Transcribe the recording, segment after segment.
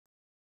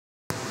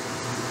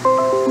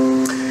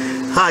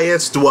Hi,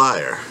 it's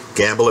Dwyer,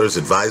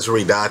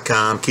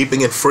 gamblersadvisory.com, keeping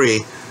it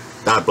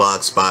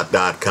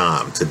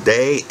free.blogspot.com.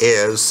 Today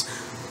is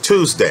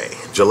Tuesday,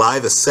 July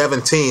the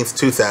 17th,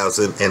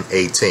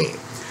 2018.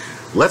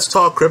 Let's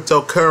talk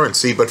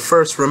cryptocurrency, but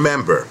first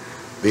remember,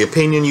 the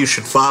opinion you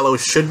should follow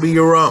should be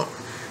your own.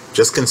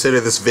 Just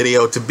consider this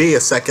video to be a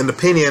second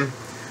opinion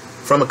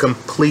from a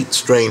complete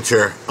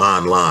stranger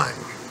online.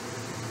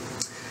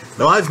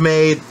 Now, I've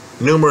made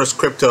numerous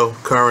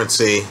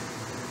cryptocurrency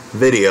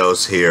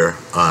videos here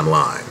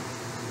online.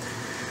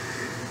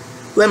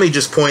 Let me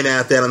just point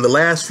out that in the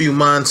last few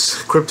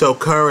months,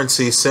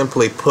 cryptocurrency,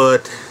 simply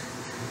put,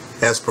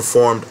 has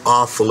performed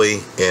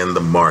awfully in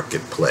the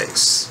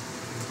marketplace.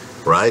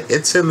 Right?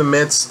 It's in the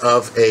midst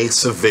of a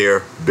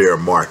severe bear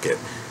market.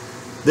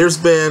 There's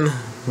been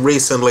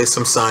recently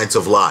some signs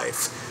of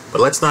life,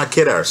 but let's not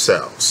kid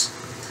ourselves.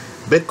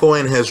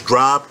 Bitcoin has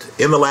dropped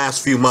in the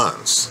last few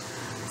months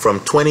from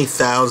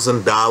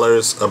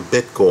 $20,000 a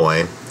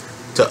Bitcoin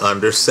to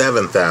under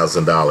 $7,000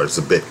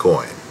 a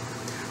Bitcoin.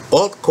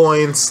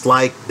 Altcoins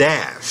like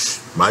Dash,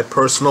 my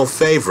personal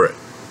favorite,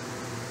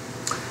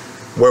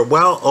 were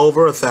well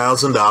over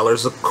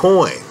 $1,000 a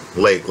coin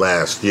late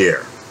last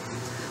year.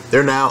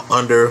 They're now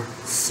under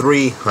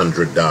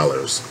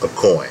 $300 a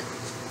coin.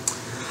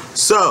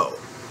 So,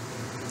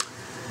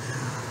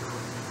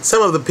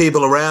 some of the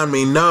people around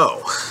me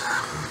know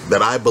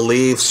that I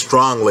believe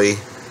strongly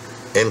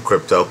in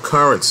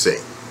cryptocurrency.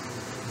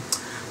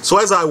 So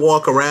as I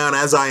walk around,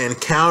 as I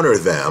encounter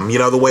them, you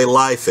know the way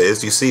life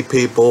is, you see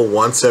people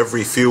once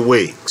every few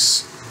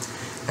weeks.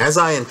 As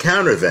I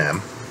encounter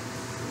them,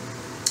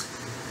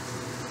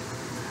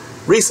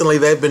 recently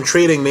they've been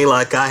treating me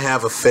like I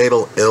have a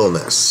fatal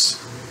illness,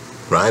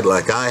 right?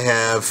 Like I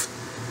have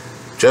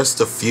just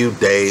a few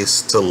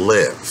days to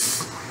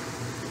live.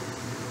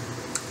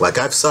 Like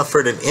I've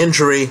suffered an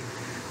injury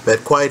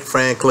that, quite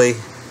frankly,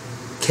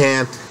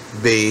 can't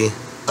be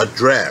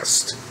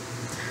addressed.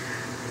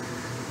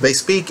 They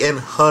speak in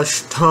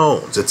hushed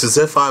tones. It's as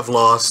if I've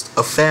lost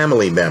a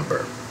family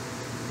member.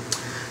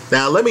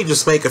 Now, let me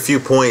just make a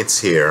few points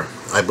here.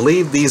 I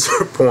believe these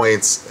are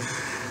points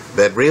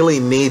that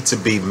really need to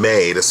be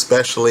made,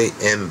 especially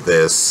in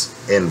this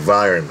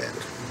environment.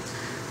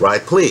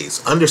 Right? Please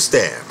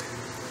understand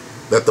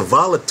that the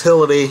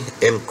volatility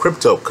in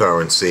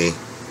cryptocurrency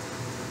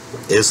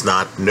is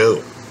not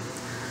new.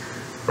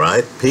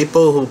 Right?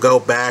 People who go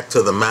back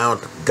to the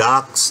Mt.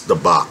 Gox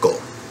debacle,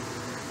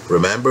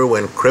 remember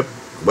when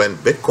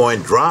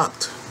Bitcoin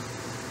dropped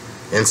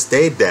and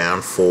stayed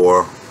down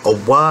for a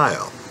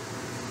while.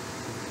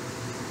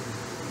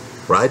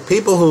 Right?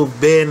 People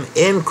who've been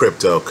in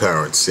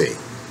cryptocurrency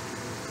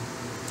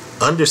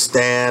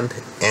understand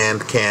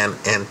and can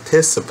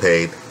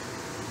anticipate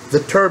the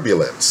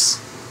turbulence.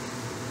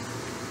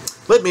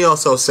 Let me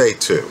also say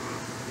too,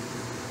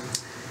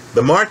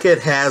 the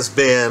market has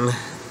been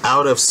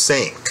out of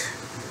sync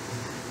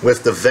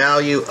with the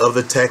value of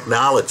the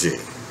technology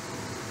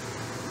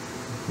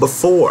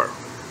before.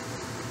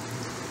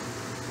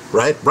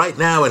 Right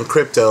now in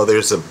crypto,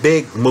 there's a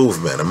big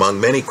movement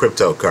among many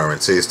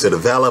cryptocurrencies to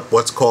develop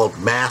what's called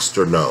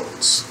master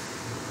nodes.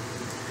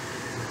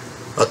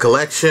 A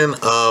collection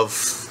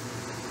of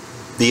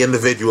the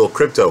individual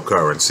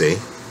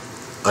cryptocurrency,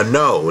 a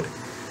node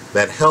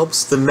that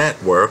helps the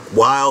network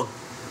while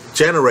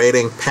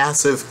generating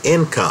passive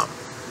income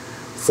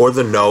for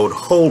the node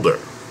holder.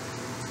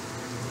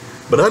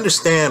 But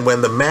understand, when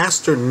the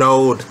master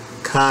node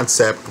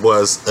concept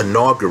was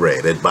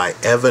inaugurated by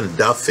Evan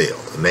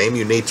Duffield, a name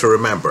you need to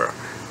remember,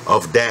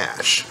 of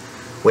Dash,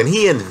 when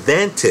he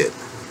invented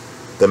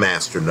the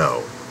master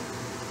node,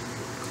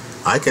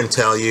 I can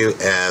tell you,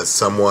 as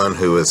someone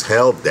who has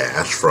held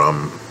Dash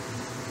from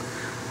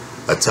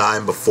a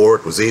time before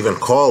it was even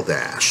called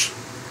Dash,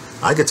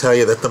 I could tell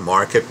you that the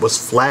market was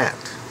flat.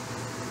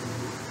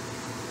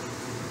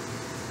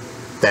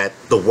 That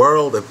the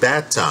world at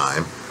that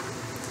time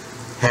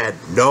had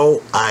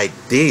no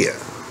idea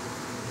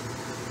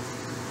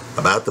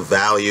about the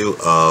value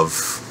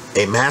of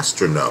a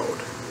master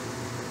node.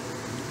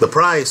 The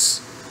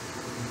price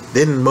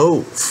didn't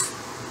move.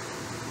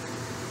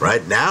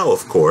 Right now,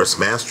 of course,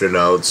 master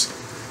nodes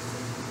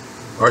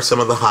are some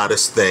of the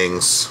hottest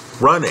things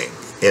running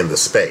in the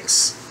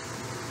space.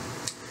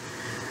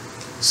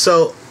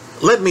 So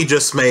let me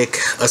just make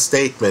a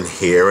statement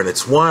here, and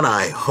it's one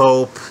I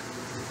hope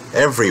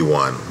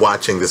everyone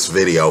watching this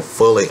video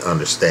fully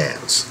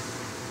understands.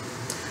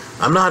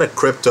 I'm not a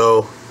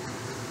crypto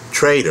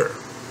trader.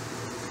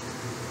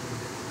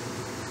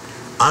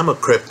 I'm a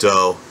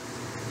crypto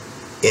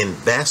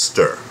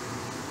investor.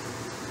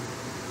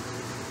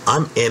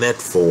 I'm in it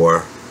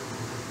for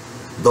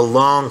the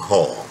long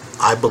haul.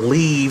 I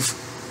believe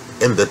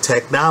in the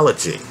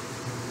technology.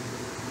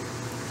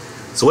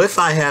 So if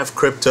I have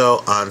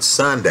crypto on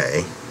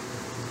Sunday,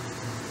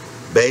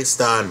 based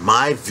on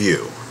my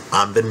view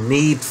on the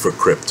need for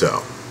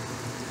crypto,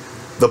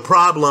 the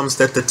problems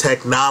that the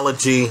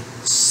technology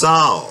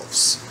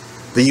solves,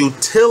 the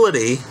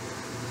utility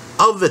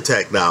of the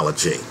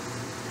technology,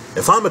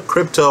 If I'm a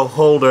crypto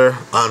holder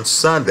on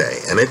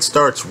Sunday and it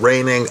starts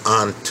raining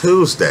on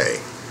Tuesday,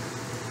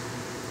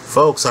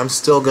 folks, I'm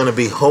still going to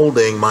be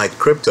holding my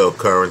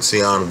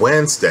cryptocurrency on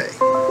Wednesday.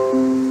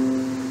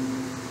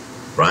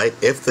 Right?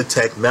 If the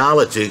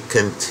technology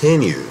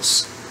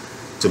continues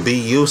to be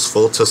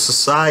useful to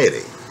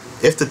society,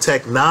 if the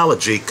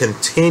technology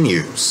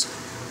continues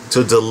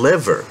to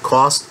deliver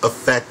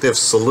cost-effective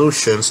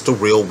solutions to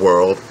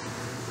real-world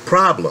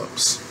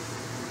problems.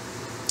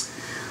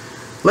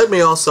 Let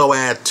me also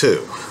add,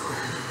 too,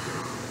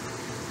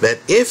 that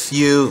if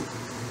you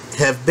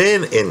have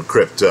been in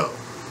crypto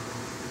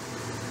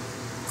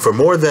for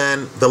more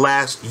than the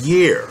last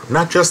year,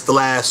 not just the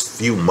last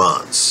few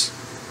months,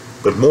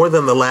 but more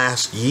than the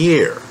last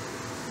year,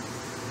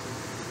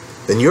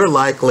 then you're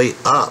likely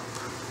up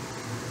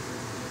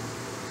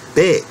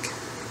big,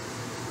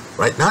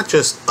 right? Not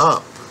just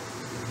up,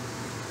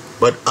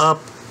 but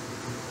up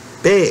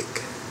big.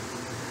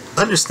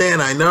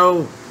 Understand, I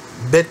know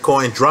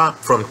Bitcoin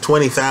dropped from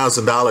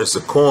 $20,000 a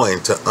coin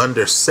to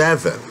under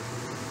 $7,000,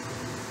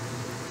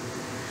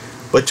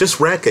 but just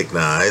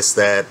recognize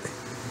that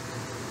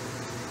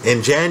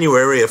in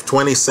January of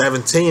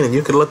 2017, and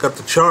you can look up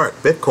the chart,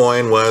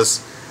 Bitcoin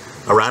was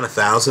around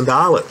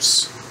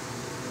 $1,000.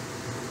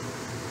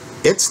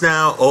 It's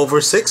now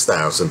over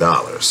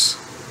 $6,000.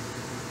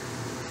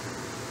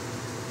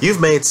 You've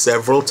made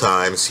several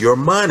times your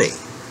money.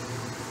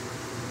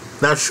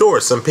 Now, sure,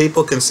 some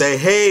people can say,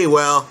 hey,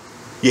 well,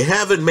 you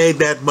haven't made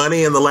that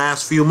money in the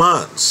last few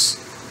months.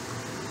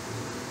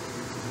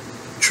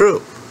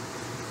 True.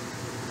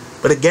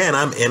 But again,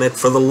 I'm in it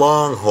for the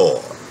long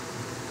haul.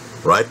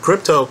 Right?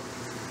 Crypto,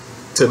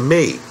 to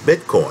me,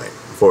 Bitcoin,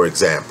 for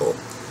example,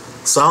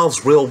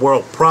 solves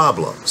real-world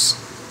problems,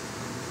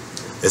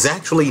 is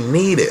actually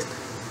needed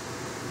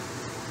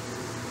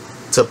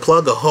to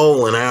plug a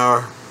hole in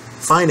our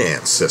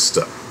finance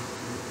system.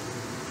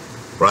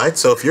 Right?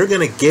 So if you're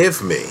going to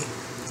give me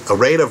a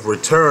rate of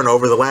return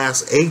over the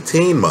last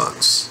 18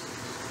 months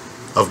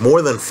of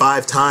more than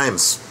 5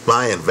 times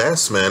my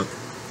investment,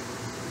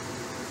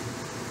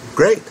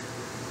 great.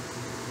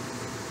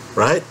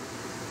 Right?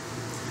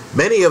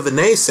 Many of the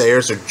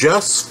naysayers are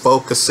just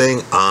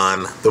focusing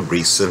on the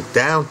recent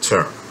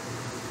downturn.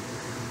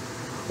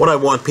 What I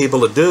want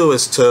people to do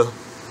is to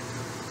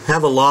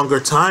have a longer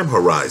time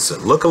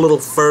horizon. Look a little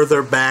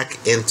further back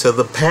into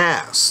the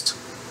past.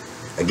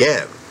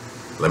 Again,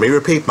 let me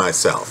repeat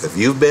myself. If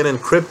you've been in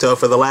crypto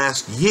for the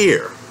last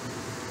year,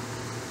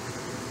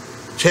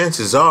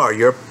 chances are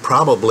you're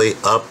probably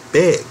up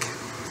big.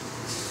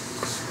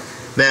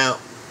 Now,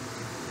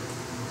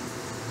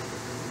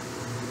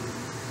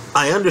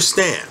 I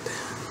understand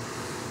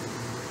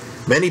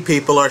many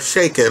people are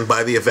shaken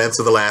by the events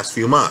of the last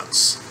few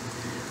months.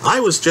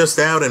 I was just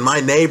out in my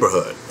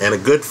neighborhood and a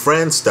good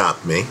friend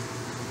stopped me.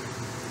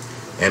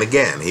 And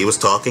again, he was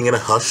talking in a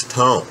hushed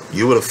tone.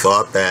 You would have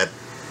thought that,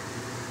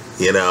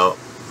 you know,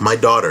 my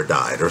daughter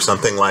died or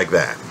something like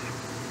that.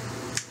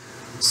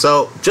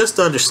 So just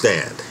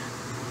understand,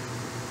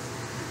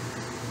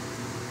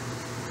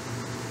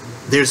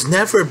 there's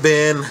never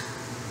been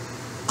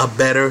a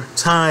better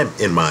time,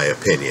 in my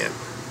opinion,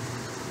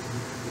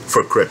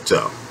 for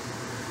crypto.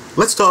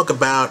 Let's talk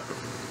about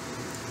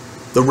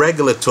the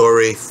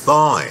regulatory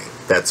thawing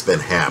that's been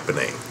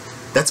happening,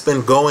 that's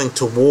been going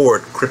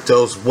toward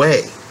crypto's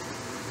way,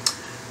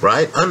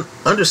 right?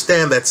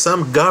 Understand that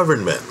some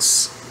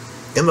governments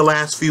in the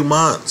last few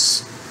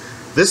months,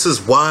 this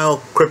is while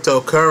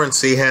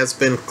cryptocurrency has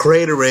been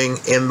cratering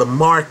in the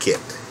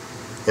market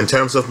in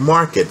terms of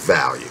market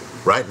value,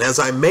 right? And as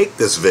I make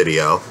this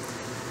video,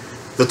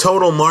 the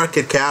total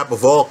market cap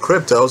of all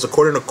cryptos,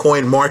 according to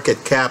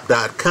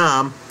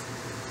coinmarketcap.com,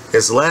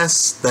 is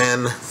less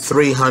than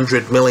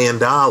 $300 million.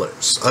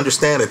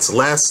 Understand, it's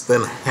less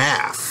than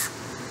half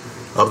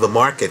of the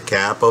market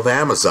cap of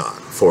Amazon,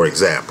 for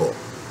example.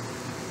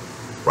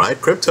 Right?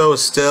 Crypto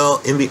is still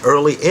in the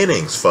early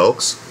innings,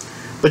 folks.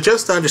 But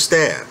just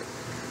understand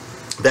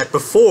that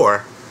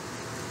before,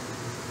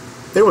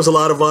 there was a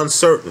lot of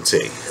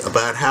uncertainty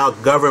about how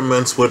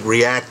governments would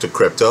react to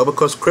crypto,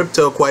 because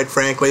crypto, quite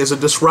frankly, is a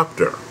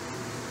disruptor.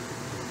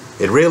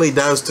 It really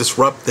does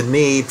disrupt the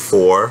need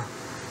for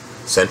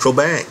central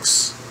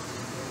banks.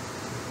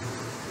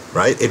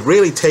 Right? It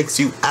really takes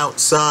you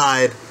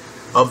outside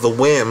of the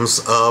whims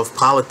of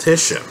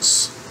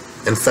politicians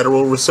and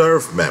Federal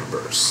Reserve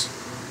members.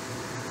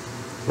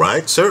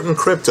 Right? Certain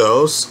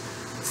cryptos,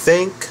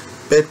 think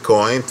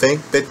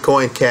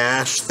Bitcoin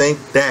Cash,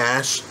 think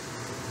Dash,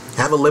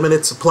 have a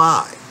limited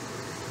supply.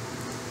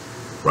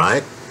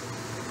 Right?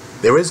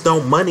 There is no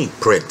money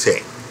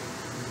printing,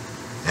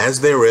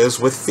 as there is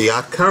with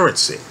fiat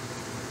currency.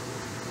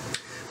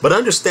 But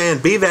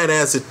understand, be that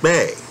as it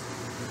may,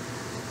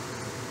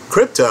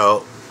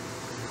 crypto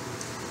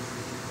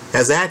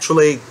has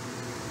actually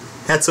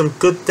had some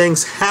good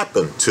things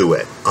happen to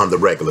it on the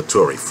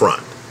regulatory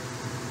front.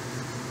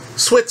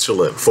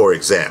 Switzerland, for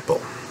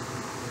example,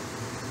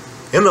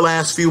 in the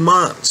last few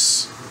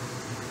months,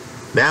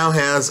 now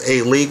has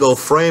a legal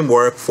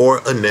framework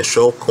for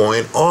initial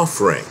coin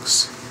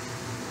offerings.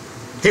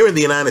 Here in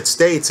the United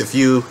States, if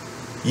you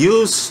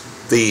use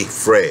the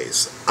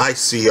phrase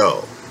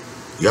ICO,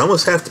 you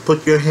almost have to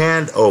put your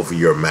hand over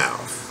your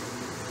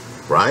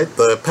mouth, right?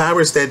 The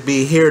powers that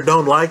be here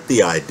don't like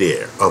the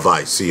idea of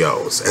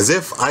ICOs, as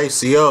if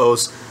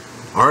ICOs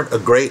aren't a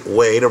great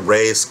way to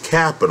raise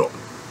capital.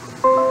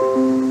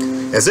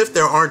 As if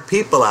there aren't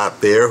people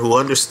out there who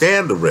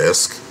understand the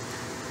risk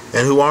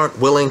and who aren't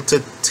willing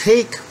to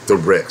take the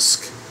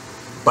risk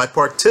by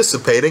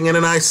participating in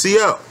an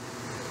ICO.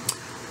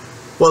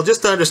 Well,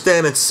 just to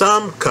understand, in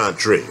some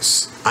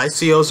countries,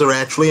 ICOs are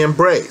actually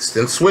embraced.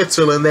 In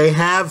Switzerland, they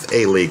have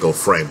a legal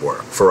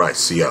framework for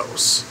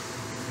ICOs.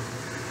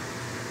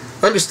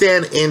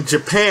 Understand, in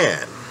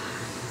Japan,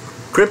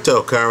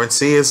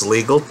 cryptocurrency is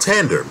legal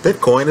tender.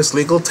 Bitcoin is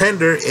legal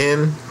tender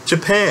in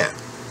Japan.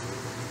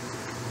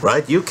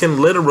 Right? You can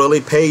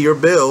literally pay your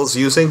bills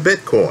using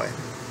Bitcoin.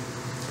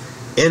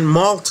 In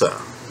Malta,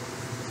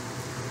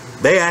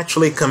 they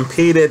actually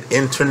competed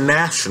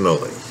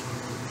internationally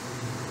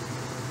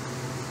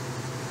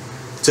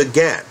to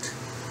get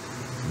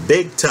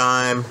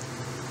big-time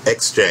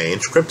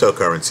exchange,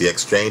 cryptocurrency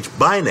exchange,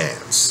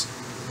 Binance,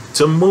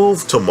 to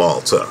move to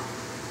Malta.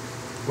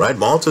 Right?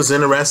 Malta's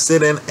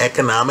interested in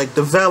economic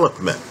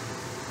development.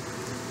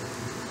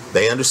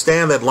 They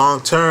understand that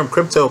long-term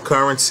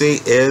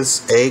cryptocurrency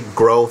is a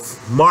growth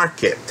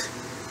market.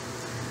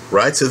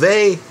 Right? So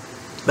they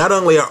not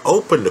only are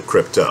open to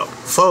crypto,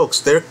 folks,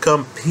 they're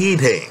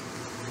competing.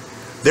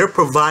 They're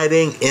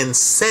providing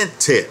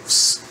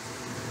incentives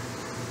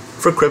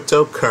for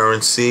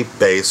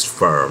cryptocurrency-based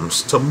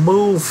firms to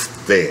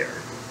move there.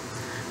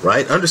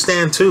 Right?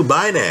 Understand too,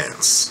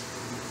 Binance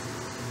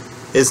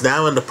is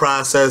now in the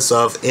process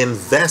of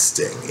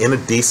investing in a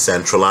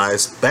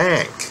decentralized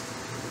bank.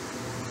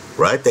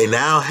 Right? They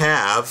now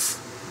have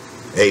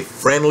a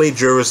friendly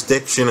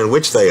jurisdiction in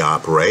which they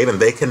operate, and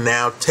they can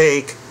now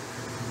take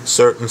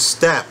certain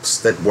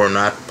steps that were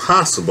not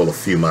possible a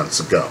few months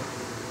ago.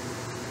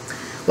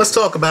 Let's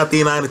talk about the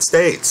United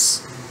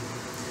States.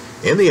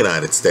 In the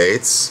United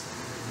States,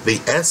 the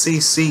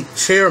SEC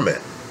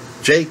chairman,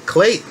 Jay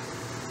Clayton,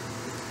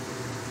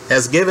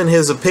 has given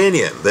his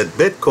opinion that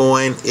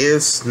Bitcoin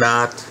is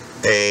not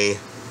a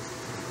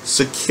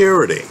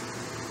security.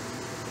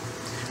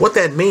 What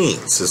that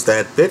means is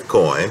that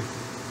Bitcoin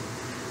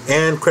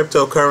and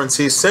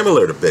cryptocurrencies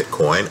similar to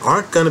Bitcoin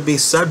aren't going to be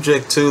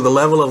subject to the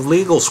level of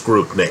legal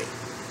scrutiny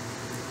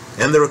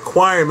and the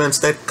requirements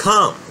that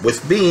come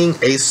with being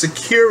a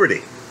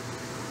security.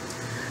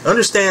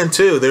 Understand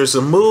too, there's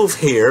a move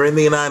here in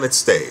the United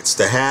States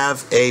to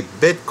have a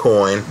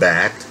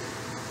Bitcoin-backed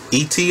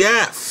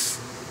ETF.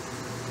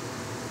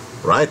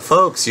 Right,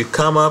 folks? You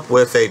come up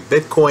with a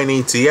Bitcoin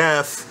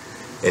ETF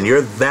and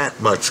you're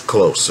that much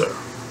closer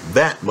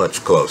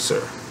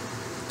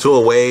to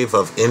a wave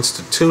of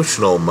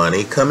institutional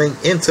money coming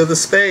into the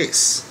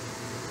space.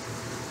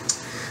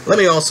 Let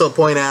me also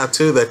point out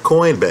too that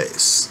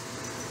Coinbase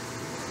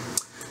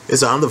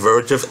is on the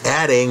verge of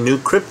adding new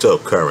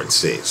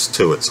cryptocurrencies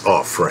to its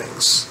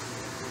offerings.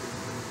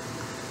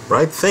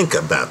 Right? Think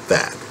about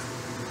that.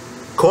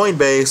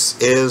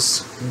 Coinbase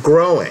is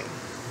growing.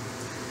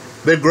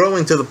 They're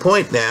growing to the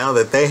point now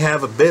that they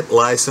have a bit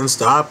license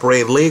to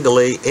operate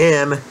legally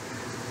in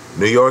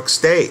New York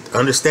State.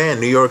 Understand,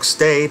 New York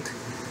State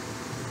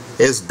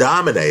is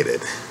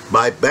dominated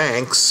by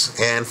banks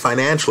and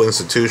financial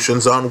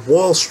institutions on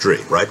Wall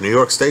Street, right? New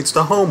York State's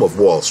the home of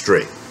Wall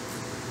Street.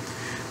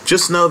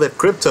 Just know that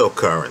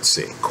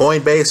cryptocurrency,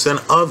 Coinbase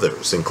and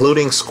others,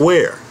 including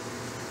Square,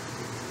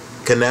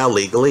 can now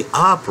legally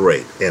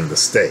operate in the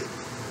state.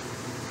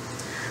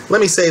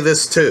 Let me say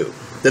this too.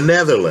 The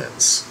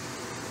Netherlands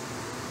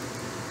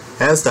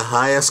has the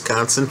highest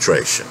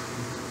concentration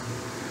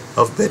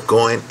of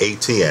Bitcoin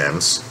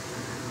ATMs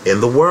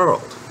in the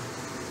world.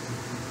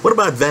 What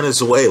about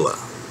Venezuela?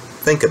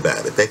 Think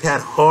about it. They've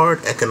had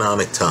hard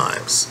economic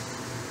times,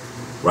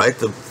 right?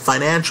 The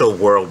financial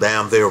world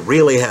down there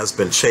really has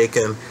been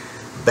shaken.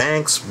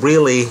 Banks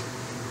really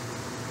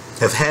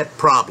have had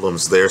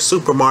problems there.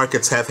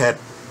 Supermarkets have had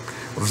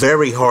a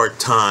very hard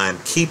time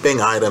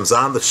keeping items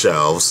on the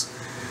shelves.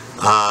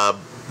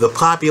 The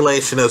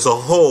population as a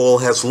whole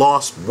has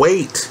lost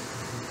weight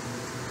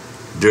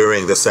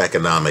during this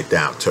economic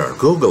downturn.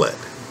 Google it.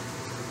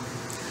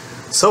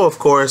 So, of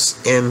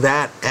course, in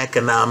that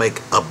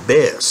economic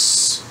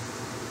abyss,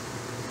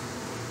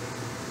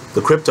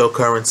 the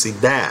cryptocurrency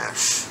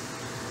Dash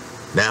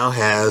now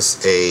has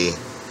a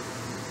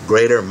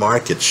greater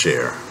market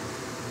share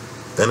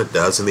than it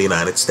does in the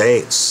United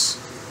States.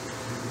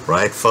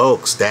 Right,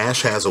 folks?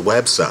 Dash has a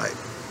website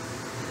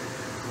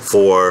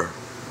for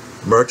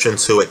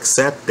merchants who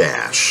accept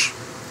Dash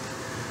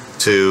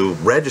to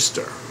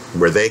register,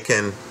 where they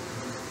can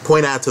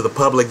point out to the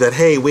public that,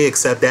 hey, we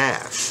accept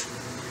Dash.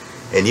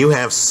 And you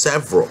have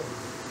several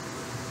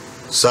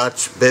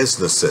such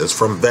businesses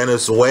from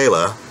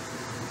Venezuela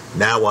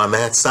now on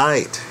that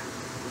site.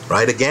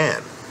 Right,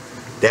 again,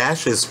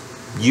 Dash is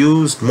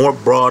used more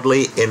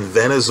broadly in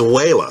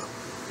Venezuela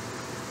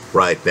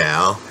right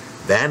now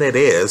than it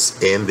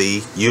is in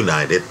the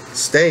United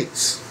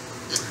States.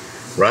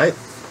 Right?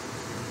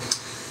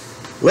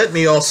 Let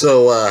me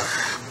also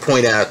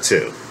point out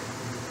too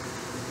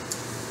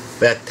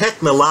that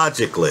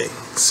technologically,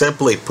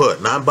 simply put,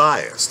 and I'm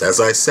biased,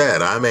 as I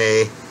said, I'm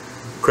a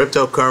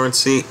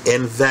cryptocurrency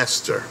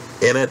investor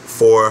in it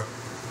for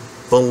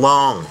the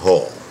long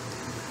haul,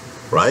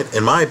 right?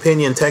 In my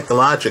opinion,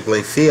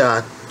 technologically,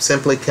 fiat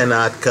simply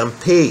cannot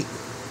compete.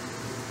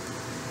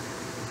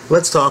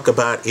 Let's talk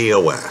about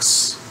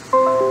EOS,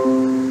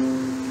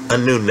 a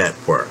new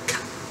network.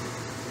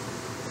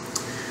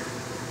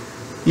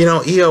 You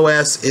know,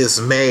 EOS is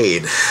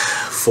made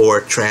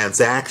for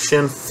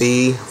transaction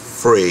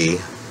fee-free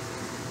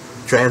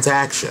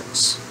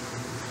transactions.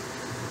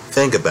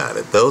 Think about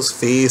it. Those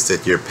fees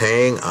that you're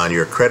paying on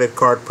your credit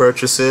card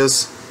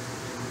purchases,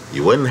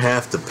 you wouldn't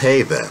have to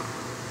pay them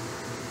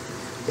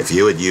if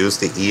you had used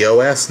the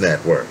EOS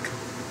network.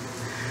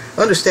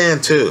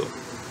 Understand too,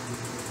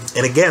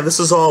 and again, this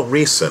is all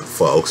recent,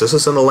 folks. This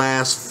is in the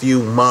last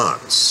few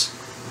months,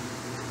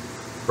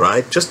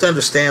 right? Just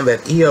understand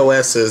that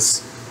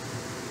EOS's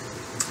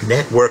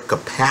network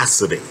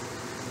capacity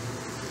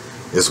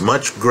is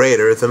much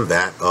greater than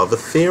that of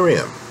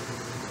Ethereum.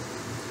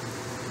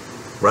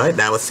 Right?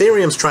 Now,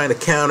 Ethereum's trying to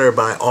counter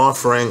by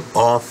offering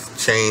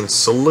off-chain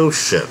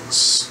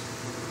solutions.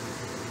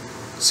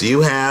 So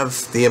you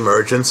have the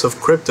emergence of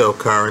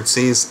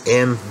cryptocurrencies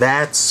in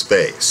that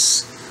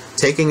space,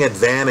 taking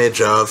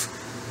advantage of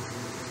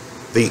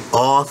the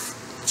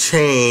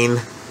off-chain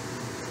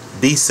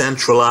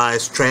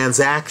decentralized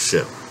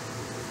transaction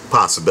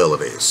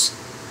possibilities.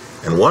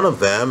 And one of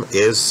them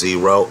is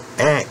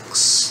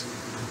 0x.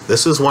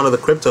 This is one of the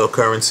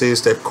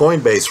cryptocurrencies that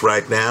Coinbase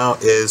right now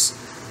is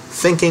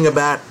thinking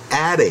about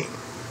adding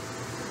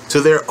to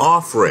their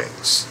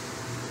offerings,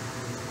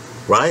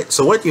 right?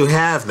 So what you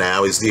have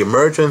now is the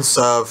emergence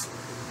of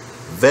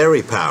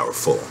very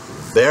powerful,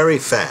 very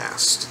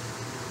fast,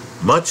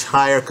 much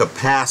higher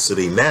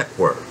capacity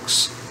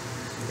networks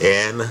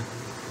in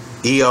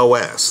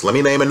EOS. Let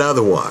me name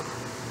another one.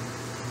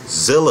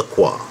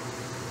 Zilliqa,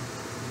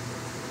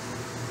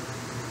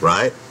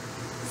 right?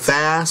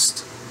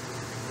 Fast,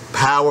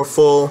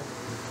 powerful.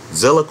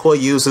 Zilliqa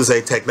uses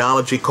a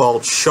technology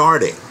called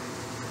sharding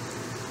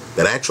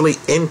that actually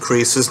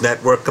increases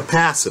network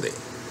capacity.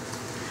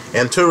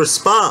 And to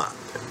respond,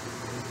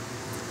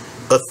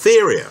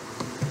 Ethereum,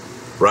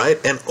 right,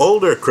 an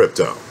older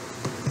crypto,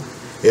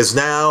 is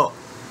now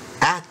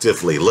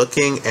actively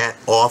looking at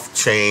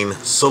off-chain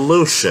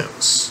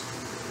solutions,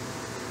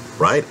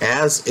 right,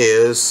 as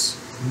is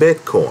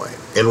Bitcoin,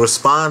 in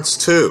response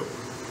to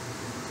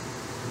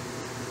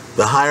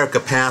the higher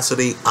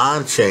capacity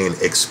on-chain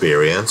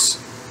experience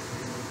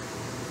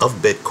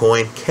of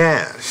Bitcoin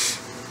Cash,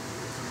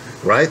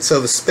 right? So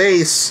the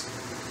space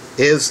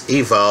is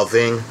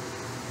evolving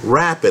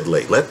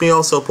rapidly. Let me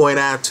also point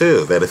out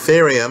too that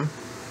Ethereum,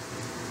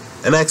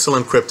 an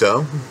excellent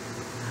crypto,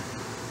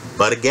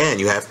 but again,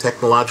 you have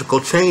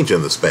technological change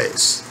in the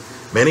space.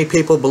 Many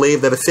people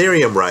believe that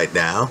Ethereum right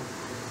now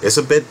is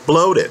a bit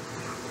bloated.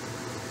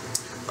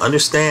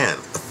 Understand,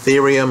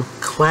 Ethereum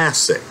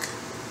Classic,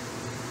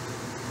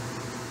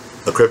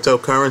 a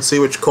cryptocurrency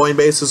which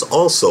Coinbase is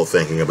also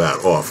thinking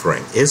about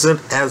offering,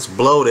 isn't as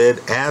bloated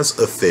as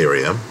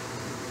Ethereum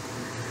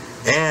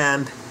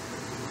and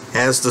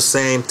has the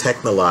same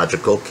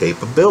technological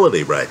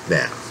capability right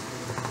now.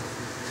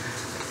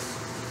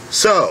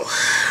 So,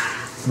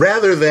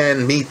 rather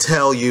than me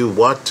tell you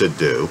what to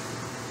do,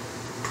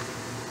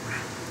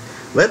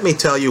 let me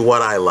tell you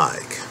what I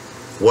like,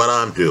 what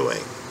I'm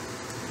doing,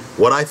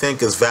 what I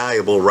think is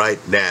valuable right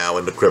now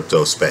in the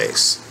crypto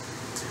space.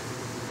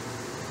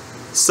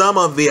 Some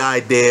of the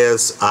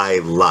ideas I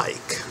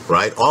like,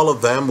 right? All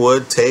of them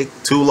would take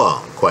too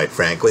long, quite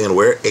frankly, and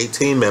we're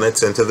 18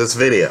 minutes into this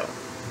video.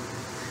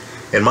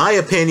 In my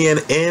opinion,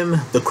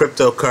 in the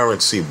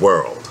cryptocurrency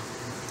world,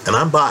 and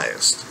I'm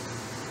biased,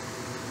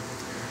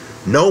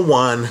 no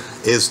one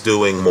is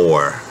doing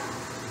more,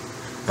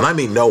 and I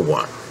mean no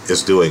one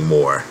is doing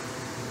more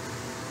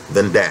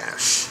than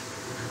Dash.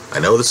 I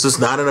know this is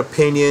not an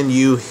opinion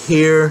you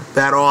hear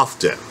that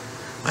often.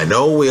 I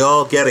know we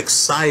all get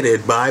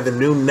excited by the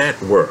new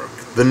network,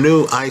 the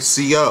new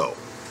ICO,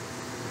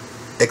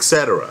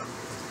 etc.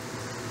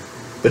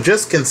 But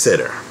just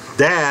consider,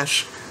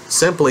 Dash,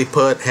 simply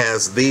put,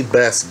 has the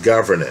best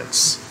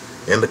governance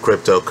in the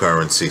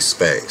cryptocurrency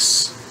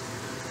space.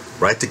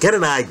 Right? To get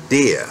an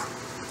idea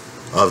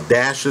of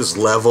Dash's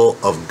level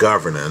of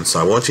governance,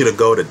 I want you to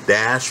go to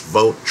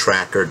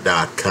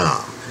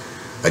dashvotetracker.com.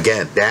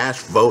 Again,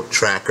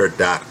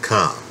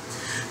 dashvotetracker.com.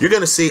 You're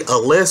going to see a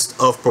list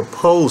of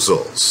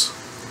proposals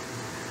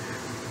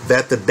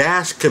that the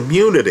Dash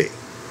community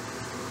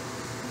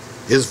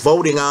is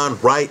voting on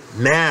right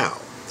now.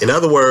 In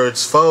other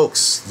words,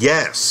 folks,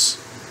 yes,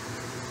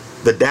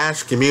 the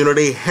Dash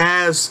community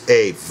has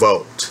a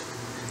vote.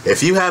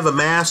 If you have a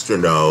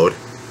masternode,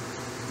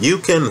 you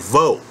can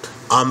vote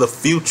on the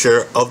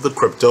future of the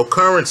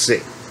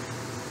cryptocurrency.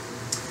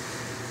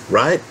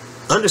 Right?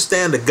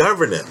 Understand the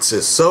governance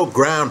is so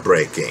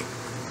groundbreaking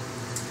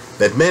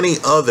that many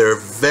other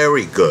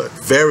very good,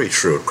 very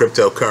shrewd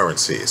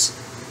cryptocurrencies,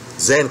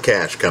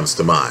 Zencash comes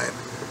to mind,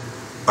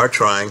 are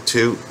trying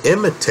to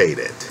imitate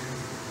it.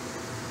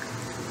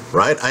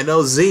 Right? I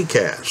know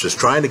Zcash is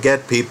trying to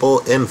get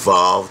people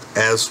involved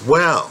as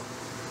well.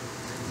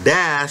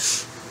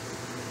 Dash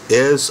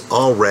is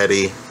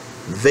already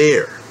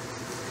there.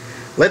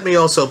 Let me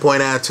also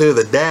point out too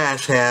that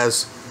Dash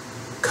has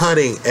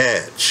cutting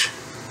edge,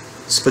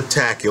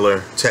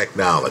 spectacular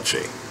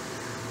technology.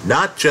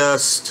 Not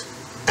just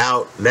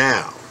out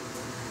now,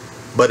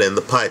 but in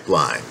the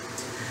pipeline.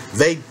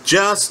 They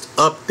just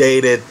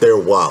updated their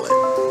wallet.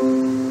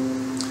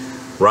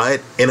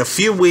 Right? In a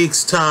few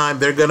weeks' time,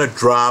 they're going to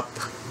drop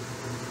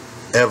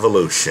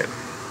Evolution.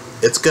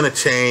 It's going to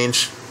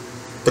change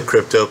the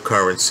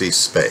cryptocurrency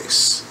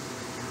space.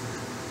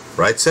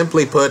 Right?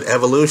 Simply put,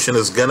 Evolution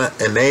is going to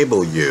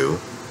enable you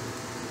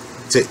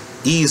to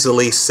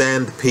easily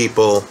send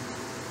people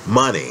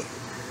money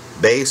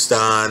based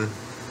on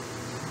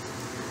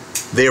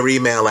their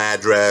email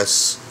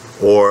address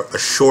or a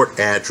short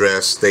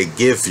address they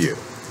give you.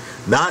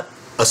 Not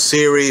a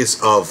series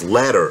of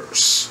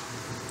letters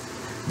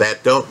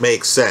that don't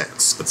make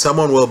sense, but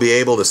someone will be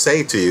able to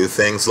say to you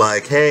things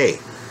like, hey,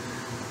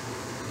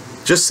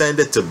 just send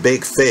it to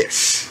Big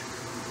Fish,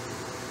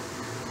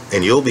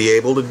 and you'll be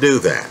able to do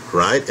that,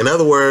 right? In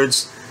other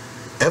words,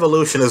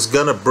 Evolution is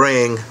going to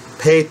bring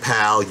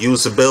PayPal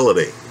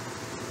usability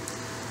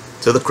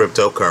to the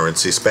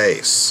cryptocurrency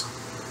space,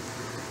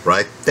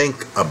 right?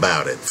 Think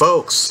about it,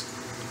 folks.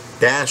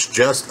 Dash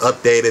just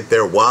updated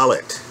their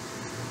wallet,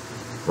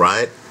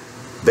 right?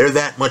 They're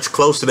that much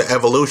closer to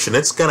Evolution.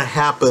 It's going to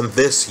happen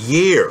this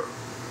year.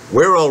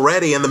 We're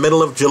already in the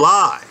middle of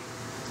July.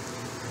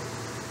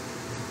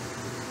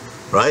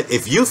 Right?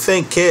 If you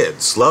think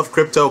kids love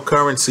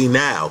cryptocurrency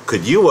now,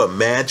 could you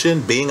imagine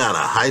being on a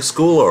high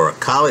school or a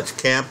college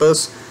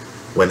campus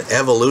when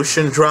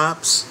Evolution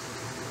drops?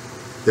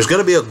 There's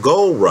going to be a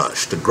gold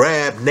rush to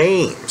grab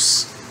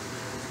names.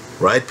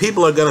 Right?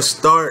 People are going to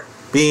start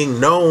being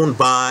known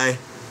by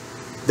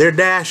their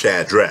Dash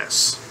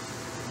address.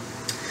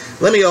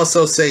 Let me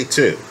also say,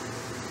 too,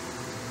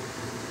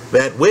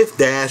 that with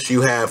Dash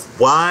you have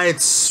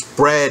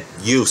widespread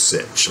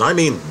usage. And I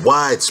mean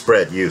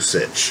widespread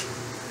usage.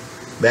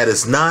 That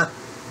is not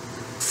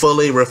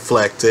fully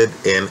reflected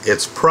in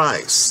its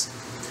price.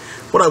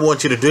 What I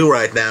want you to do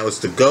right now is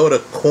to go to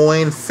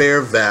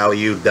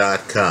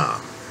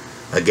coinfairvalue.com.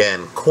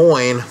 Again,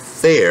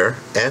 coinfair,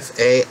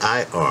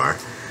 F-A-I-R,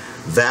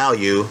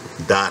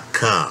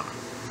 value.com.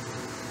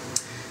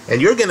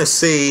 And you're going to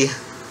see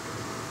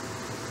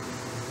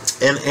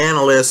an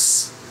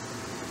analyst's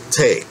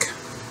take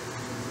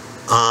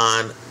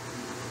on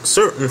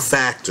certain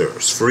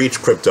factors for each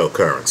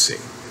cryptocurrency,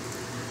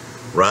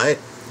 right?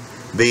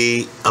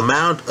 The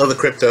amount of the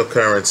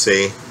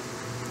cryptocurrency,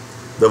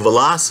 the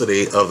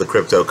velocity of the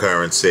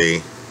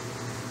cryptocurrency,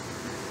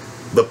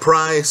 the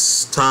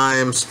price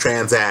times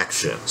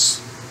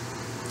transactions.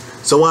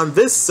 So on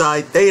this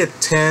site, they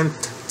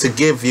attempt to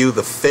give you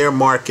the fair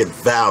market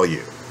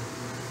value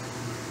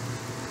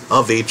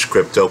of each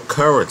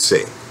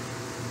cryptocurrency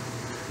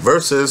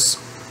versus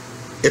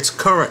its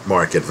current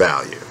market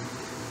value.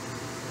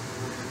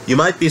 You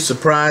might be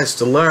surprised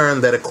to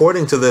learn that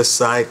according to this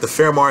site, the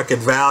fair market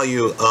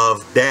value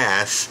of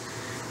Dash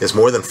is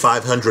more than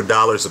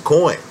 $500 a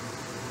coin.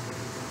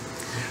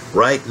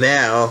 Right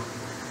now,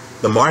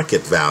 the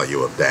market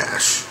value of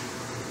Dash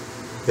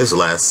is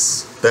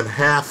less than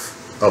half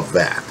of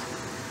that.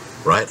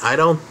 Right? I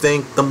don't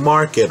think the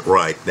market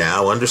right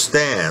now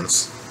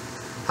understands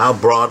how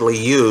broadly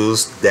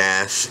used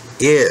Dash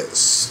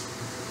is.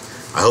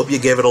 I hope you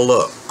give it a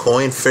look.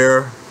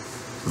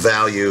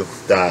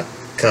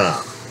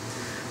 coinfairvalue.com.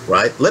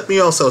 Right? Let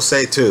me also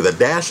say, too, that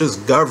Dash's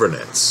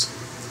governance,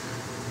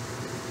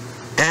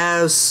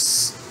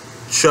 as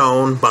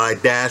shown by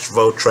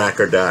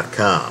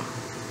dashvotetracker.com,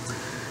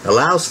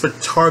 allows for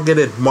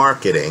targeted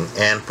marketing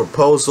and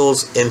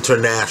proposals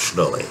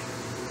internationally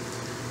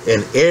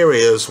in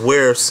areas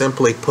where,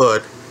 simply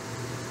put,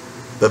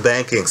 the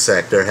banking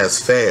sector has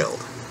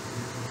failed.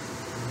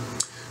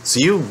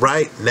 So you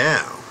right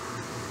now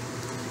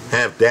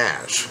have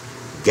Dash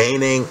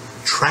gaining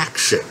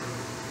traction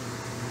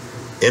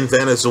in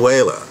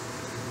Venezuela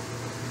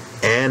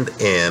and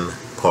in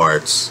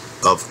parts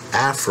of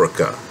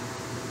Africa.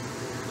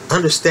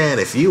 Understand,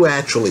 if you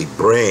actually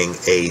bring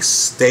a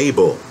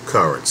stable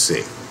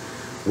currency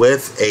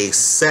with a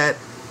set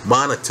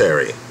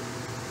monetary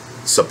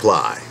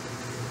supply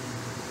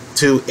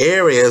to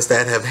areas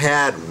that have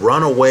had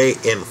runaway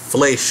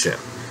inflation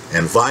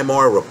and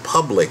Weimar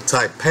Republic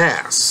type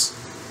pass,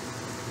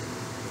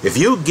 if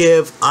you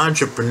give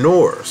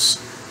entrepreneurs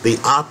the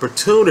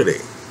opportunity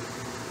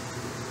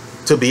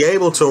to be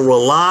able to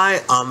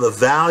rely on the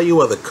value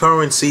of the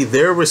currency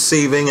they're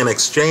receiving in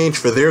exchange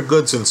for their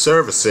goods and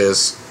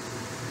services,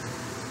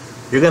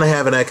 you're going to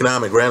have an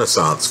economic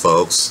renaissance,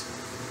 folks.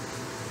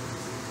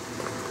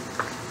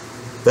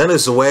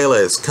 Venezuela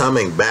is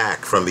coming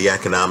back from the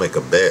economic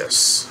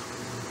abyss.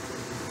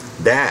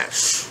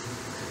 Dash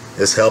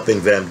is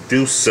helping them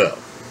do so.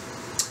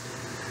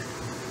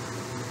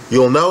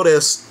 You'll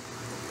notice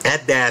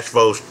at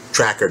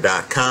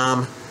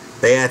dashvotetracker.com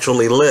they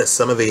actually list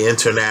some of the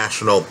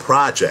international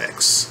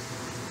projects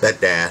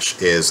that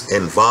Dash is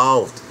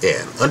involved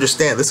in.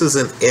 Understand, this is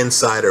an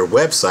insider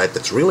website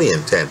that's really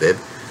intended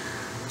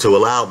to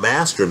allow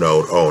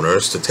masternode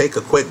owners to take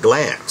a quick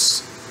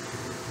glance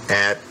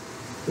at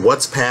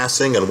what's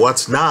passing and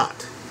what's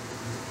not.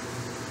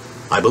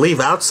 I believe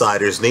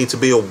outsiders need to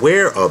be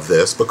aware of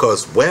this,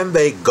 because when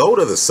they go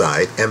to the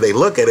site and they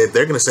look at it,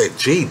 they're going to say,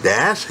 gee,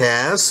 Dash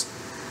has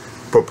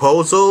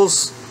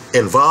proposals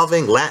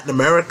involving Latin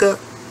America.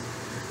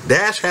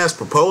 Dash has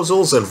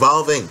proposals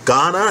involving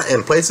Ghana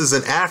and places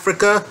in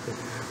Africa.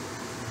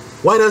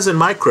 Why doesn't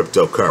my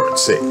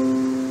cryptocurrency?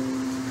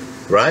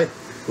 Right?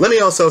 Let me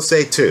also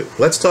say too,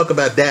 let's talk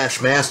about Dash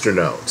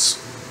masternodes.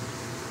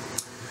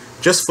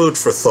 Just food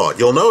for thought.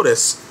 You'll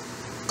notice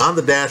on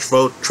the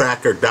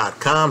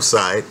dashvotetracker.com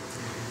site,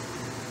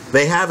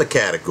 they have a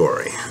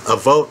category, a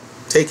vote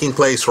taking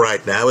place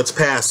right now. It's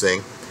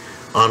passing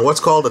on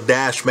what's called a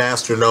Dash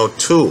masternode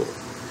tool.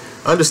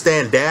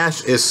 Understand,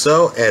 Dash is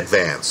so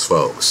advanced,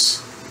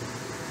 folks,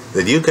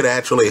 that you could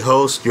actually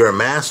host your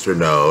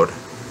masternode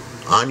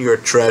on your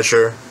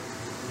Treasure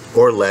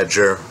or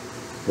Ledger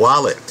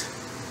wallet.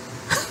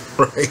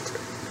 Right?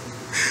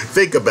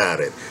 Think about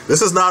it.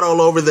 This is not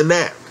all over the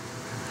net.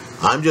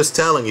 I'm just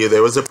telling you,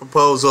 there was a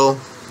proposal.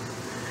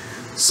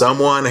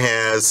 Someone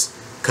has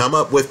come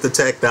up with the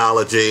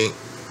technology.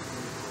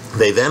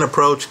 They then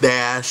approached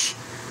Dash.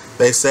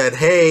 They said,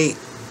 hey,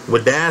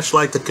 would Dash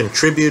like to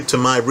contribute to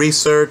my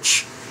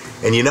research?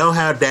 And you know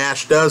how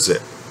Dash does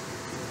it.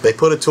 They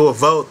put it to a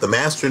vote. The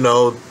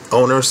masternode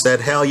owner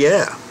said, hell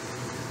yeah.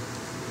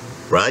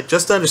 Right?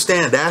 Just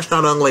understand, Dash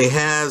not only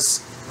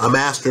has a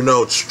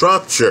masternode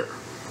structure,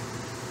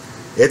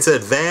 it's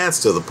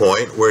advanced to the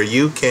point where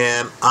you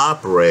can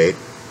operate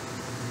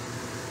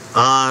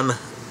on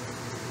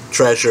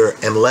Treasure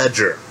and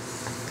Ledger.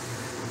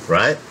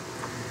 Right?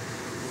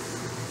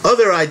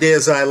 Other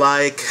ideas I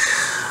like,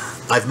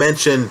 I've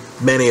mentioned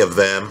many of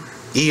them.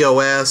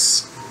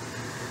 EOS.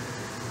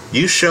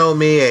 You show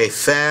me a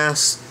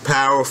fast,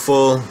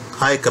 powerful,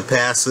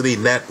 high-capacity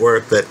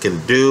network that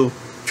can do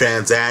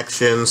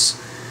transactions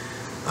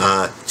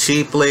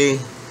cheaply,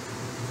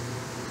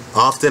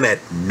 often at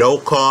no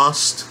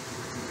cost,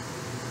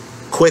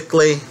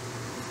 quickly.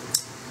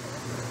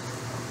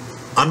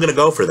 I'm going to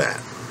go for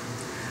that.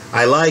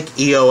 I like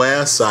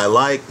EOS. I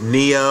like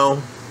Neo.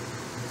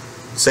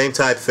 Same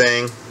type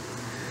thing.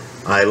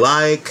 I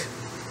like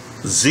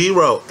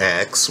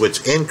 0x,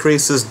 which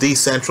increases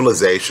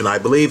decentralization. I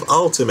believe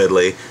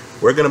ultimately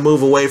we're going to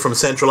move away from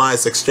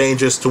centralized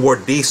exchanges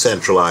toward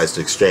decentralized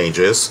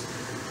exchanges,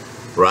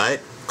 right?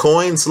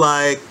 Coins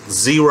like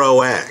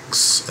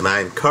 0x, and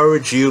I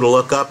encourage you to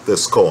look up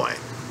this coin,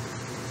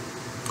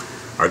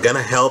 are going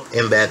to help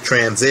in that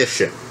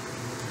transition.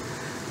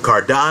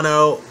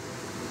 Cardano,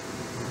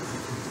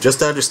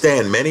 just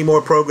understand, many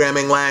more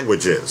programming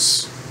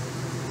languages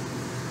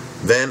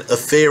than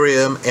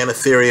Ethereum and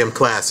Ethereum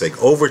Classic.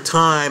 Over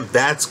time,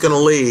 that's going to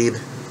lead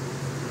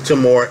to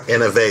more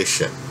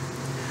innovation.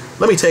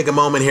 Let me take a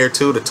moment here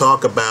too to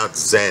talk about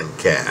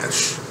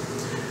Zencash,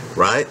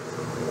 right?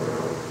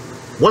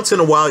 Once in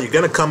a while, you're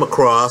going to come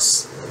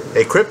across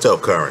a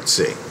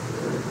cryptocurrency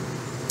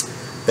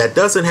that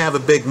doesn't have a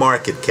big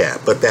market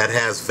cap, but that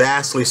has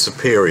vastly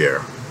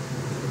superior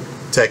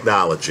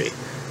technology.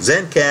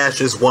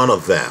 Zencash is one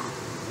of them.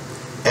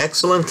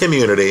 Excellent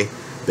community.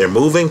 They're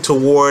moving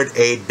toward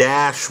a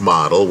Dash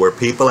model where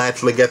people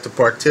actually get to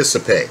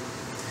participate.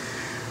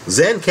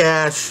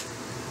 Zencash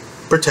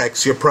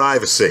protects your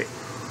privacy.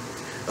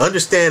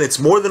 Understand, it's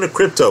more than a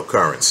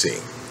cryptocurrency.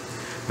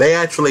 They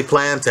actually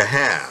plan to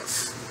have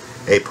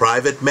a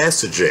private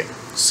messaging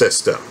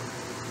system,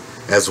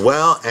 as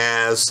well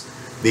as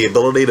the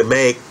ability to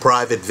make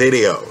private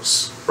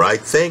videos,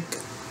 right? Think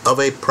of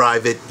a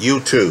private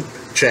YouTube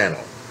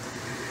channel.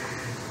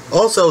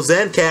 Also,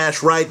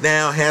 Zencash right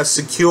now has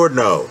secured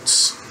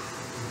nodes,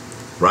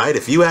 right?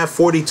 If you have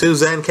 42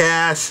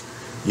 Zencash,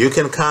 you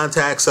can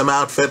contact some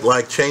outfit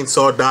like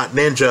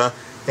Chainsaw.Ninja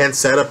and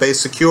set up a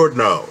secured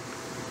node,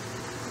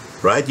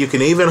 right? You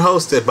can even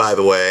host it, by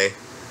the way,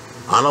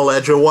 on a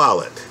Ledger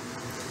wallet,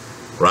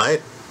 right?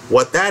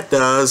 What that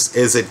does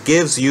is it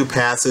gives you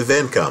passive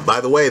income.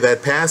 By the way,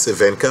 that passive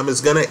income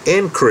is going to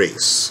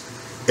increase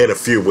in a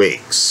few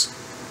weeks.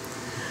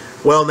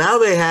 Well, now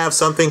they have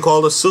something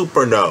called a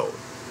super node,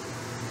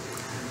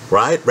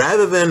 right?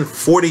 Rather than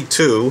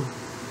 42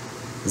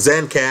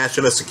 Zencash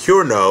in a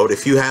secure node,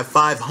 if you have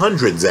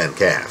 500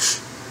 Zencash,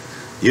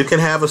 you can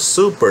have a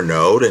super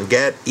node and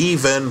get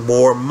even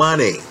more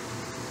money,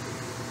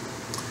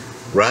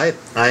 right?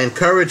 I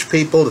encourage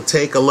people to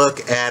take a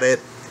look at it.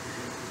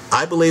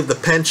 I believe the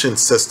pension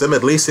system,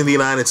 at least in the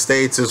United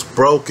States, is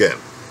broken.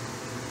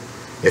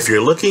 If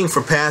you're looking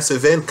for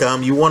passive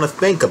income, you want to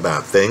think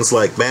about things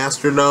like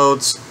master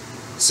nodes,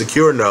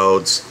 secure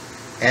nodes,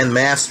 and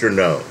master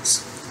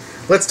nodes.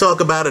 Let's talk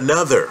about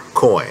another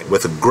coin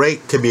with a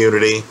great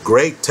community,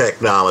 great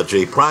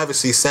technology,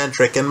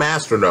 privacy-centric, and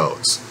master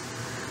nodes.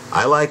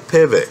 I like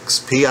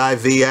PIVX,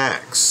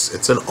 PIVX.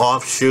 It's an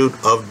offshoot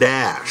of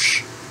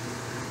Dash,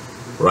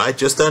 right?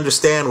 Just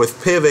understand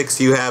with PIVX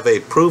you have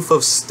a proof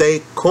of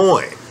stake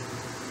coin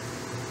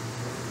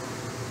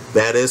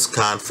that is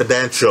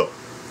confidential,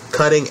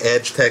 cutting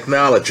edge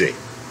technology.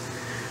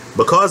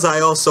 Because I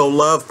also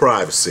love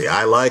privacy,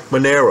 I like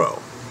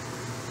Monero.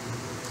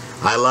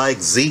 I like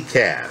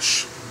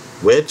Zcash,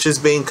 which is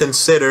being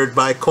considered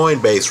by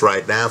Coinbase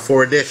right now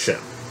for addition.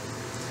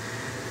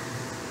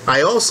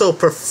 I also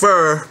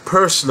prefer,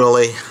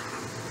 personally,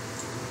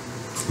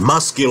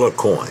 muscular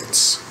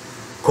coins.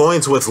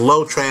 Coins with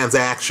low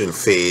transaction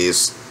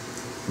fees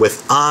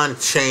with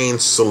on-chain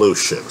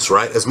solutions,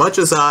 right? As much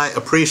as I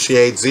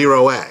appreciate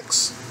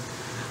 0x,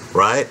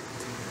 right?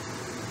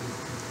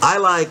 I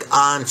like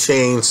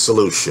on-chain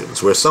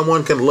solutions where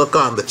someone can look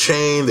on the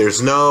chain,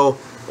 there's no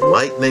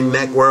Lightning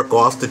Network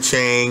off the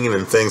chain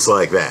and things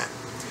like that.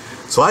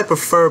 So I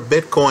prefer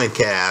Bitcoin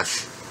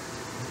Cash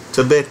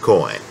to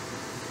Bitcoin.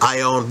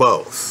 I own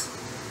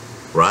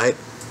both, right?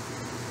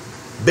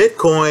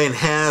 Bitcoin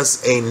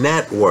has a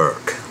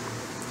network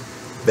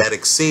that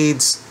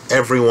exceeds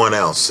everyone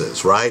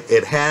else's, right?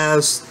 It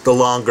has the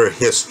longer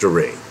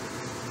history.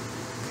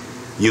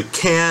 You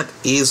can't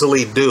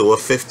easily do a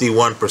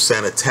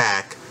 51%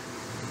 attack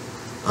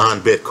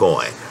on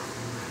Bitcoin.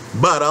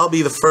 But I'll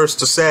be the first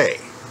to say,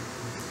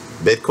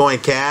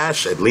 Bitcoin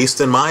Cash, at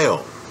least in my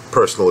own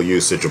personal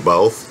usage of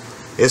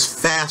both, is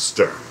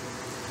faster.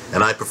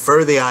 And I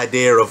prefer the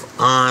idea of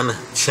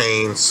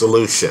on-chain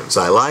solutions.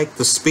 I like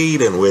the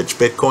speed in which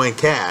Bitcoin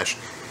Cash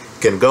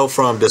can go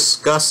from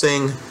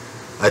discussing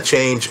a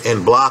change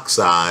in block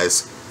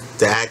size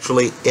to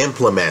actually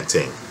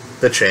implementing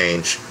the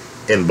change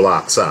in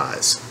block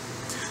size.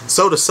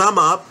 So to sum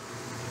up,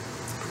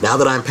 now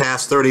that I'm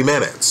past 30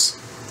 minutes,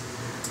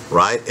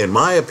 right, in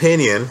my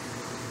opinion,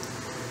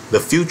 the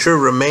future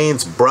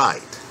remains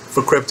bright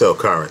for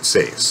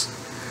cryptocurrencies.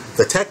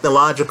 The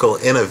technological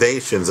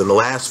innovations in the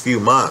last few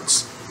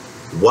months,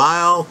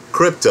 while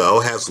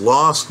crypto has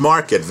lost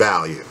market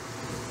value,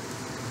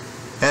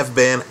 have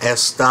been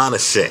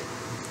astonishing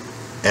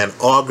and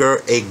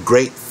augur a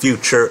great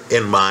future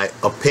in my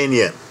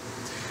opinion.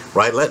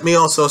 Right? Let me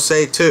also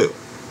say too,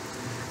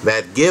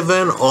 that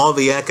given all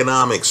the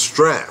economic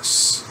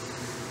stress,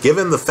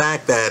 given the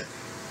fact that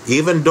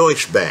even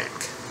Deutsche Bank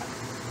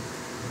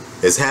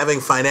is having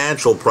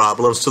financial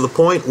problems to the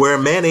point where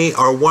many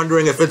are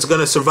wondering if it's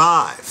going to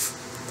survive,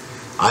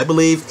 I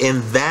believe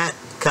in that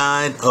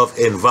kind of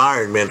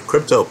environment,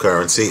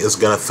 cryptocurrency is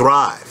going to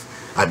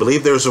thrive. I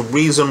believe there's a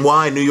reason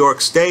why New York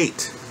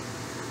State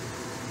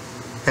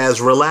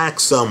has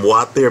relaxed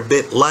somewhat their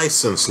bit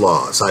license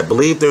laws. I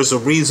believe there's a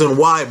reason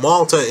why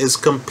Malta is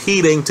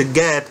competing to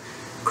get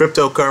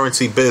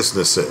cryptocurrency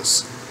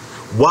businesses.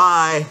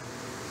 Why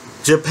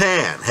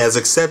Japan has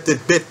accepted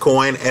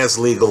Bitcoin as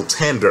legal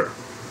tender.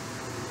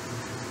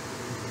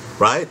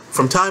 Right?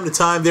 From time to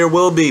time there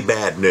will be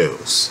bad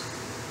news.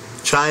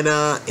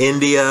 China,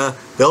 India,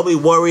 they'll be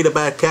worried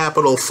about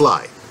capital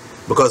flight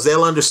because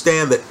they'll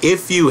understand that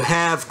if you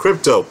have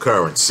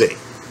cryptocurrency,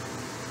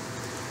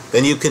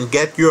 then you can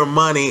get your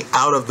money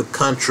out of the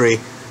country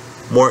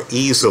more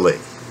easily,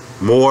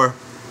 more,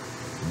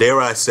 dare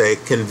I say,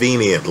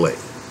 conveniently.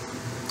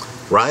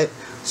 Right?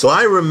 So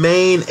I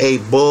remain a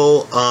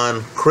bull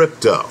on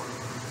crypto.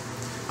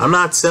 I'm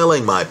not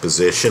selling my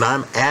position,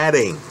 I'm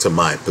adding to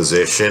my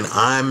position.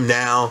 I'm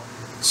now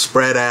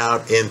spread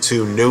out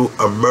into new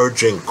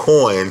emerging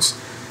coins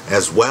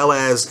as well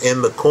as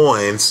in the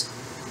coins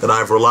that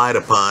I've relied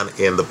upon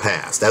in the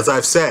past. As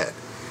I've said,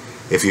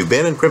 if you've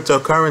been in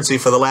cryptocurrency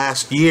for the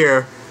last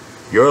year,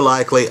 you're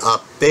likely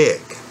up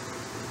big.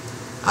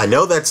 I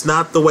know that's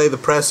not the way the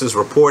press is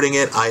reporting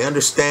it. I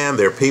understand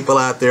there are people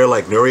out there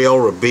like Nouriel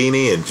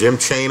Roubini and Jim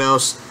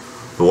Chanos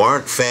who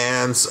aren't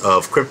fans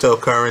of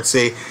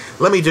cryptocurrency.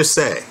 Let me just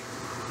say,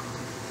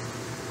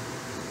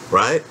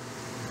 right?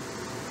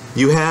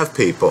 You have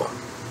people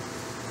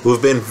who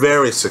have been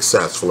very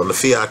successful in the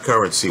fiat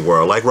currency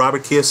world, like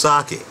Robert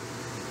Kiyosaki,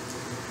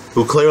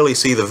 who clearly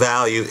see the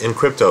value in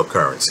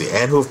cryptocurrency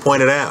and who have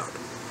pointed out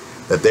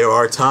that there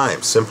are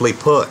times, simply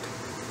put,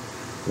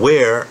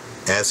 where,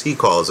 as he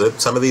calls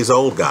it, some of these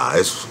old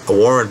guys, a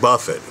Warren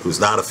Buffett, who's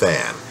not a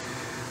fan,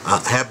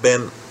 have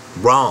been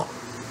wrong.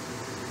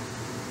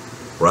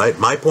 Right?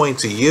 My point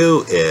to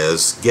you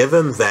is,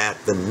 given that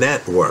the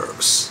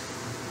networks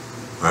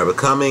are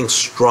becoming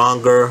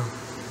stronger,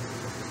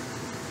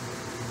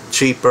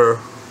 cheaper,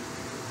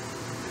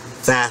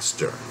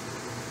 faster,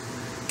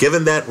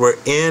 given that we're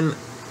in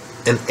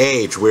an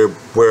age where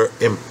we're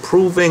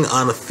improving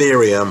on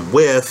Ethereum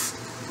with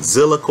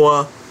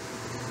Zilliqa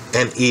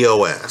and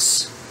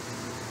EOS,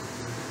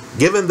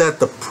 given that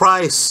the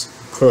price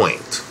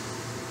point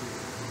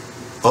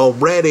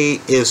already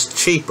is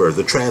cheaper,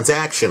 the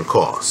transaction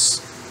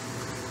costs,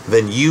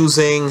 than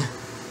using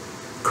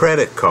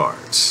credit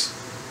cards,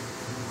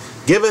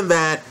 given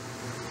that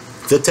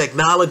the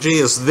technology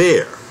is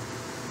there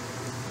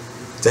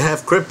to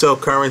have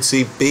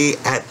cryptocurrency be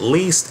at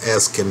least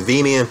as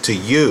convenient to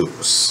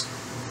use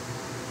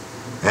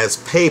as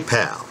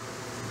PayPal,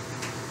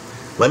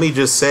 let me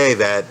just say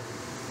that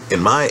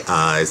in my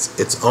eyes,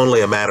 it's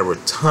only a matter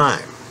of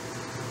time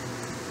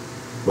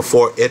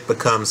before it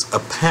becomes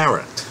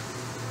apparent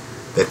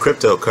that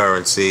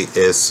cryptocurrency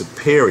is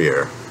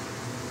superior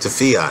to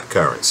fiat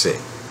currency.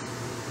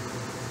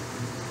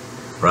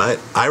 Right?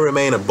 I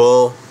remain a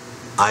bull.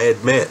 I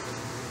admit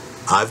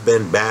I've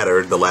been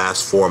battered the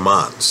last 4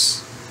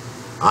 months.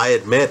 I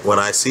admit when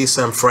I see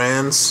some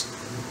friends,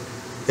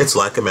 it's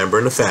like a member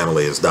in the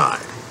family has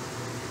died.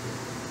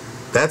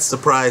 That's the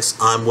price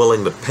I'm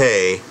willing to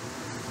pay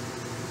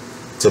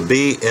to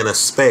be in a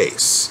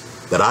space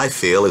that I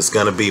feel is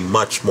going to be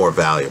much more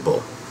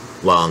valuable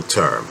long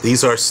term.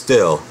 These are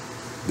still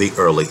the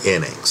early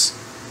innings.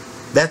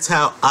 That's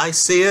how I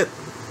see it.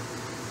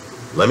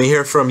 Let me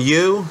hear from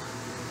you.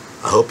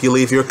 I hope you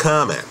leave your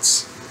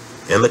comments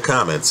in the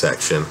comment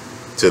section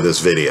to this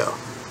video.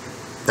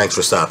 Thanks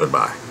for stopping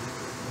by.